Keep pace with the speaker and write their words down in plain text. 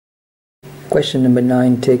Question number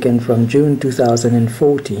 9 taken from June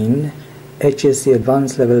 2014, HSC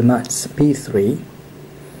Advanced Level Maths P3.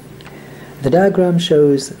 The diagram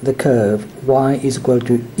shows the curve y is equal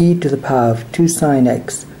to e to the power of 2 sine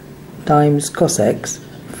x times cos x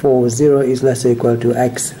for 0 is less or equal to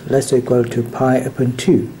x less or equal to pi upon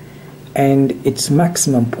 2 and its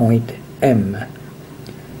maximum point m.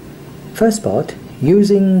 First part,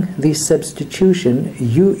 using the substitution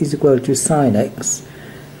u is equal to sine x,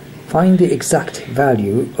 find the exact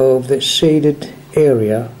value of the shaded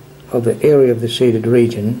area of the shaded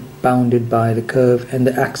region bounded by the curve and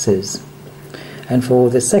the axis. And for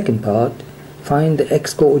the second part, find the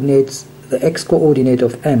x coordinate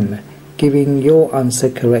of m, giving your answer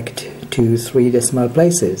correct to 3 decimal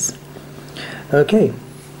places. Okay,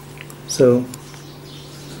 so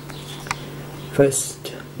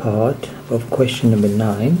first part of question number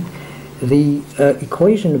 9. The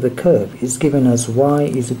equation of the curve is given as y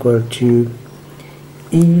is equal to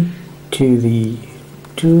e to the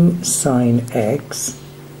 2 sine x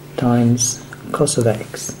times cos of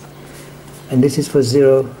x, and this is for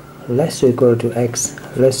 0 less or equal to x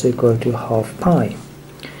less or equal to half pi.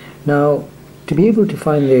 Now, to be able to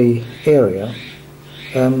find the area,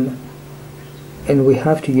 and we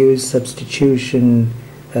have to use substitution,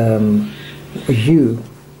 u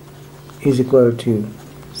is equal to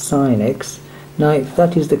sine x. Now if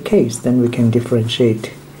that is the case, then we can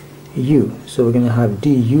differentiate u. So we're going to have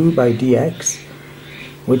du by dx,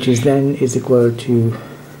 which is equal to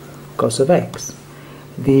cos of x.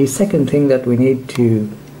 The second thing that we need to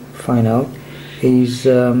find out is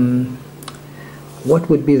what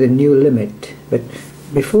would be the new limit. But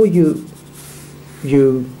before you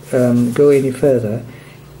go any further,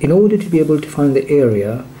 in order to be able to find the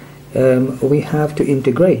area, we have to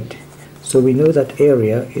integrate. So we know that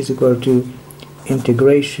area is equal to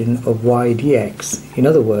integration of y dx. In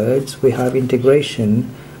other words, we have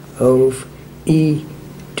integration of e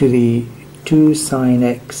to the 2 sine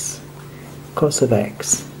x cos of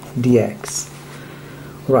x dx.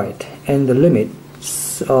 Right, and the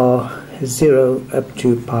limits are 0 up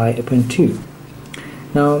to pi upon 2.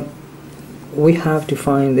 Now we have to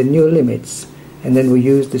find the new limits, and then we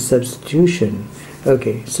use the substitution.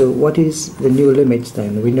 Okay, so what is the new limits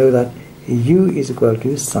then? We know that u is equal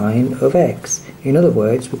to sine of x. In other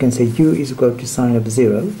words, we can say u is equal to sine of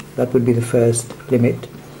 0. That would be the first limit,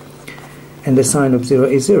 and the sine of 0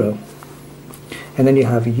 is 0. And then you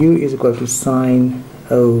have u is equal to sine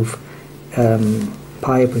of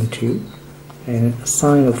pi upon 2, and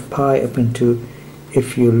sine of pi upon 2,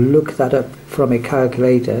 if you look that up from a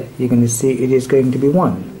calculator, you're going to see it is going to be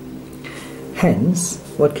 1. Hence,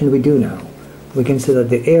 what can we do now? We can say that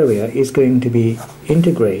the area is going to be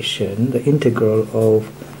integration, the integral of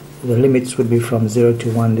the limits would be from 0 to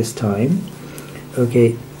 1 this time.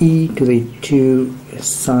 Okay, e to the 2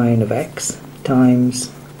 sine of x times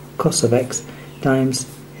cos of x times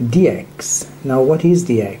dx. Now what is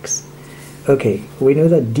dx? Okay, we know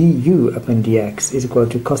that du upon dx is equal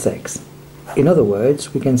to cos x. In other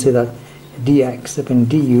words, we can say that dx upon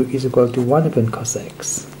du is equal to 1 upon cos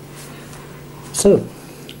x. So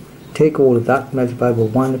take all of that, multiply by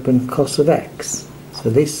 1 upon cos of x. So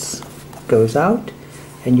this goes out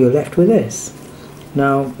and you're left with this.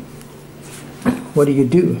 Now what do you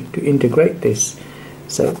do to integrate this?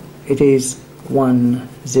 So it is 1,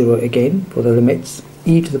 0 again for the limits,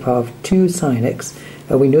 e to the power of 2 sine x,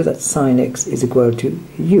 and we know that sine x is equal to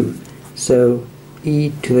u, so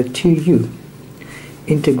e to the 2u.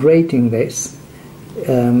 Integrating this,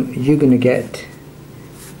 you're going to get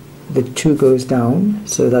the 2 goes down,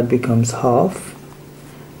 so that becomes half.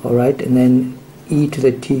 Alright, and then e to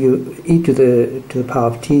the power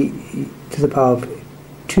of t to the power of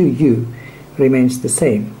 2u remains the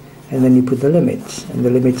same, and then you put the limits, and the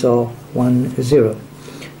limits are 1, 0.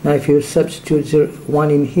 Now if you substitute 1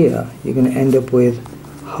 in here, you're going to end up with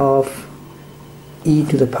half e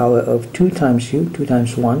to the power of 2 times u, 2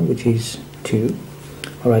 times 1, which is 2.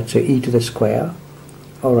 Alright, so e to the square.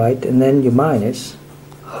 Alright, and then you minus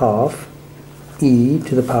half e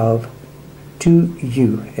to the power of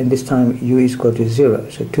 2u, and this time u is equal to 0.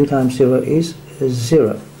 So 2 times 0 is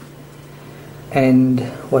 0. And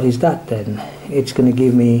what is that then? It's going to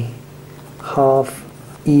give me half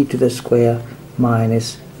e to the square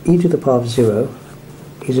minus e to the power of 0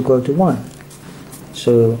 is equal to 1.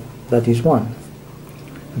 So that is 1.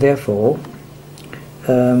 Therefore,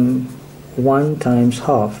 1 times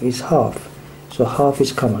half is half. So half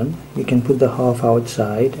is common. You can put the half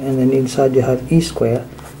outside, and then inside you have e square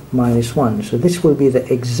minus 1. So this will be the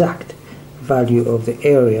exact value of the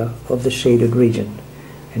area of the shaded region.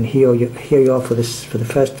 And here you are for the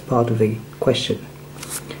first part of the question.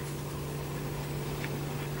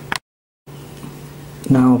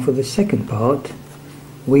 Now for the second part,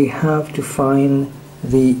 we have to find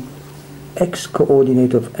the x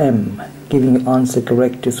coordinate of m, giving the answer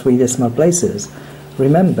correct to 3 decimal places.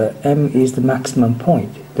 Remember, m is the maximum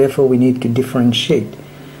point, therefore we need to differentiate,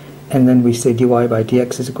 and then we say dy by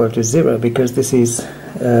dx is equal to 0, because this is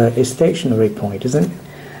a stationary point, isn't it?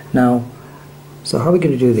 Now, so how are we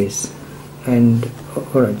going to do this? And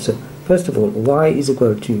alright, so first of all, y is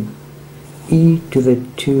equal to e to the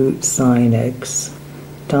 2 sine x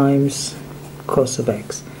times cos of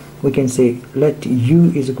x. We can say let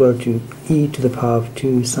u is equal to e to the power of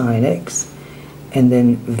 2 sine x, and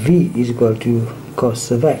then v is equal to cos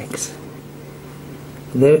of x.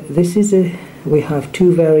 We have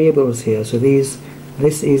two variables here, so this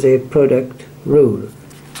is a product rule.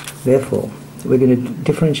 Therefore, we're going to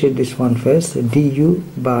differentiate this one first. Du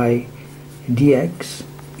by dx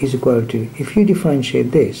is equal to, if you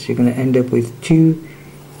differentiate this, you're going to end up with 2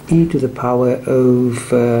 e to the power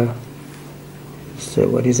of so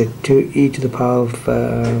what is it, 2 e to the power of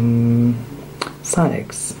sine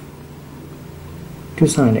x, 2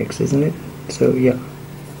 sine x, isn't it? So yeah,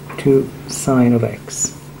 2 sine of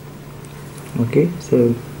x. Okay,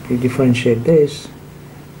 so you differentiate this,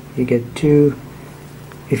 you get 2.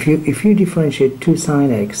 If you differentiate 2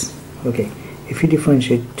 sine x, okay, if you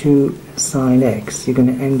differentiate 2 sine x, you're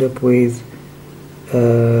going to end up with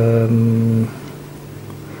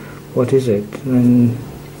what is it? Then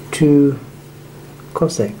 2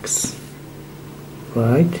 cos x,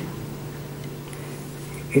 right?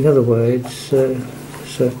 In other words, so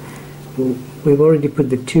we've already put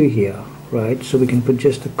the 2 here, right? So we can put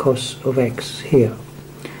just the cos of x here.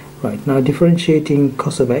 Right, now differentiating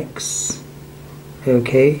cos of x,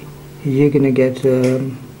 okay, you're going to get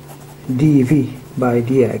dv by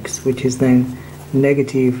dx, which is then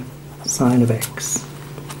negative sine of x.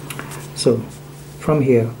 So from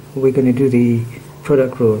here we're going to do the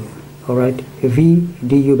product rule. Alright, v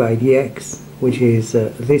du by dx, which is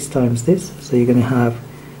this times this, so you're going to have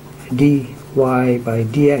dy by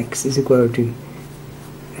dx is equal to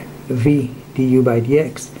v du by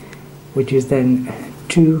dx, which is then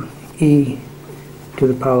 2e to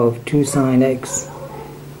the power of 2 sine x.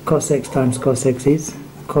 Cos x times cos x is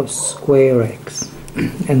cos square x,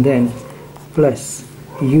 and then plus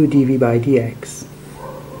u dv by dx,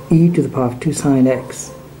 e to the power of 2 sine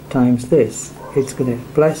x times this. It's going to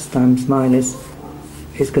plus times minus,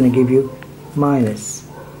 it's going to give you minus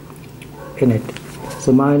in it.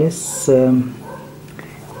 So minus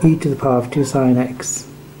e to the power of 2 sine x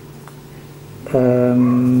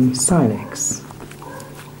sine x.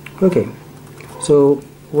 Okay, so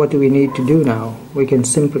what do we need to do now? We can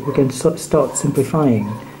start simplifying.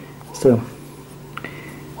 So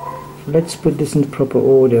let's put this in proper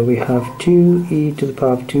order. We have 2e to the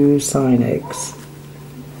power of 2 sine x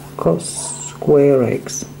cos square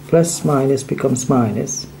x, plus minus becomes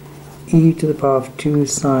minus, e to the power of 2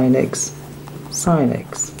 sine x sine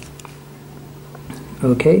x.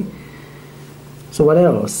 Okay, so what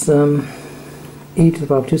else? E to the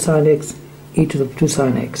power of 2 sine x, e to the power of 2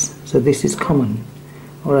 sine x. So this is common.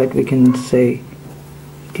 Alright, we can say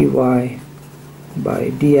dy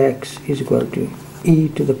by dx is equal to e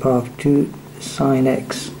to the power of 2 sine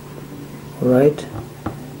x. Alright,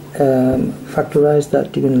 factorize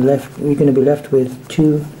that, we're going to be left with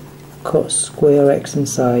 2 cos square x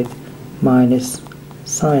inside minus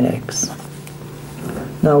sine x.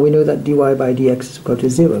 Now we know that dy by dx is equal to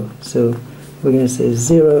 0, so we're going to say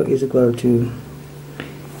 0 is equal to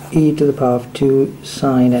e to the power of 2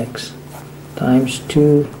 sine x times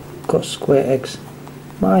 2 cos square x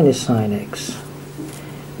minus sine x.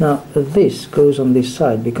 Now this goes on this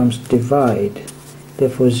side, becomes divide.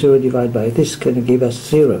 Therefore 0 divided by this is going to give us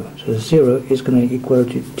 0. So 0 is going to equal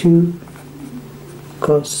to 2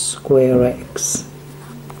 cos square x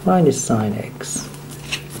minus sine x.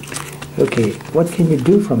 Okay, what can you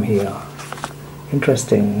do from here?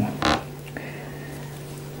 Interesting.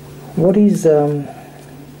 What is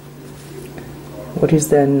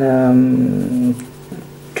then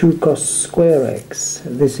 2 cos square x?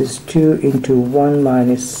 This is 2 into 1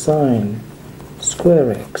 minus sine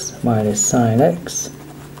square x minus sine x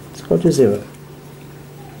is equal to 0.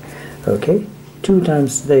 Okay, 2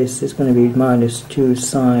 times this is going to be minus 2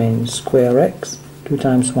 sine square x. 2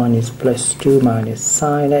 times 1 is plus 2 minus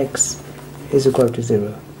sine x is equal to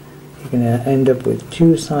 0. You're going to end up with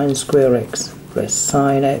 2 sine square x plus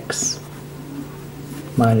sine x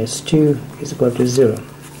minus 2 is equal to 0.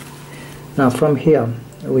 Now from here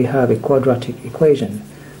we have a quadratic equation.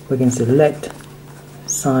 We can say let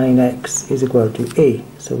sine x is equal to a.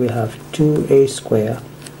 So we have 2a square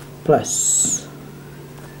plus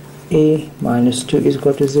a minus 2 is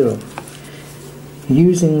equal to 0.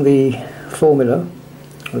 using the formula,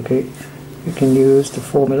 okay, you can use the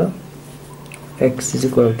formula x is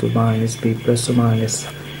equal to minus b plus or minus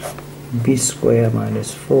b square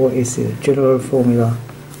minus 4 is the general formula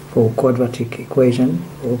for quadratic equation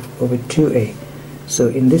over 2a. So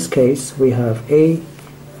in this case we have a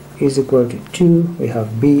is equal to 2, we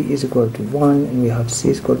have b is equal to 1, and we have c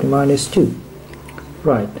is equal to minus 2.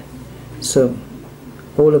 Right, so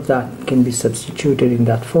all of that can be substituted in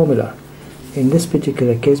that formula. In this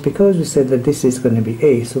particular case, because we said that this is going to be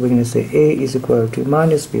a, so we're going to say a is equal to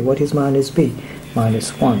minus b. What is minus b?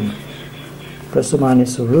 Minus 1 plus or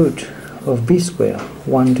minus a root of b square.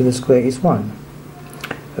 1 to the square is 1.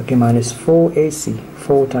 Okay, minus 4ac,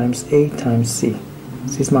 4 times a times c.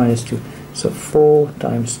 This is minus 2. So 4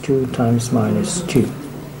 times 2 times minus 2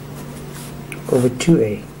 over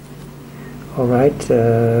 2a. Alright,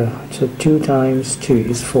 so 2 times 2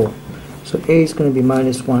 is 4. So a is going to be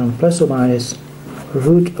minus 1 plus or minus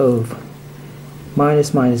root of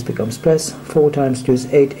minus becomes plus. 4 times 2 is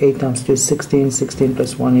 8, 8 times 2 is 16, 16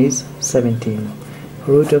 plus 1 is 17.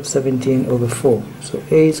 Root of 17 over 4. So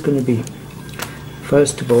a is going to be,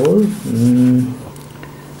 first of all,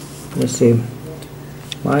 let's say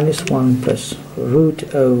minus 1 plus root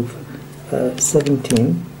of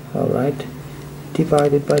 17, alright,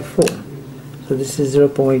 divided by 4. So this is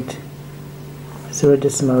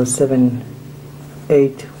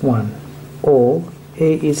 0.0781, or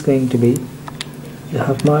a is going to be, you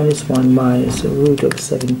have minus 1 minus root of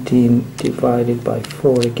 17 divided by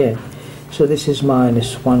 4 again. So this is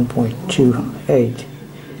minus 1.28.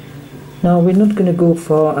 Now we're not going to go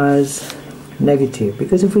far as negative,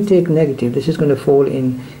 because if we take negative, this is going to fall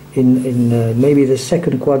in maybe the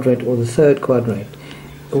second quadrant or the third quadrant.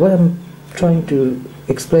 What I'm trying to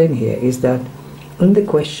explain here is that in the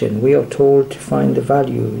question we are told to find the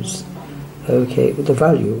values, okay, the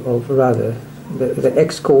value of rather the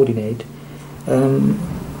x coordinate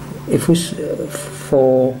if we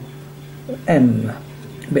for m,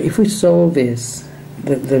 but if we solve this,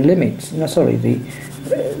 the limits, no sorry, the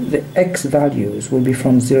x values will be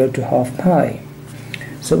from 0 to half pi.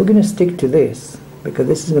 So we're going to stick to this, because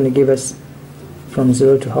this is going to give us from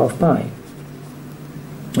 0 to half pi.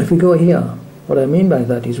 If we go here, what I mean by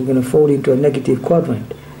that is we're going to fall into a negative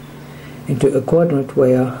quadrant, into a quadrant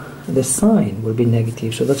where the sign will be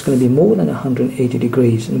negative. So that's going to be more than 180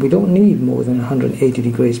 degrees, and we don't need more than 180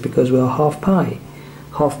 degrees because we are half pi.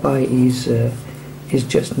 Half pi is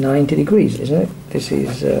just 90 degrees, isn't it? This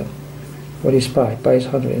is what is pi? Pi is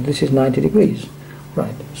 100. This is 90 degrees,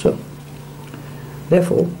 right? So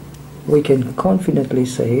therefore we can confidently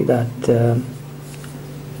say that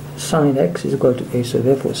sine x is equal to a, so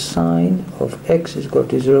therefore sine of x is equal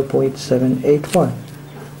to 0.781.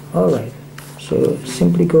 Alright, so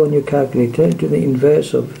simply go on your calculator and do the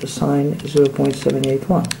inverse of sine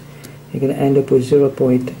 0.781. You're going to end up with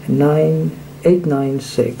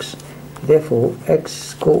 0.9896. Therefore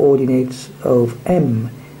x coordinates of m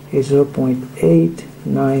is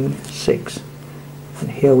 0.896,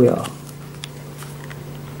 and here we are.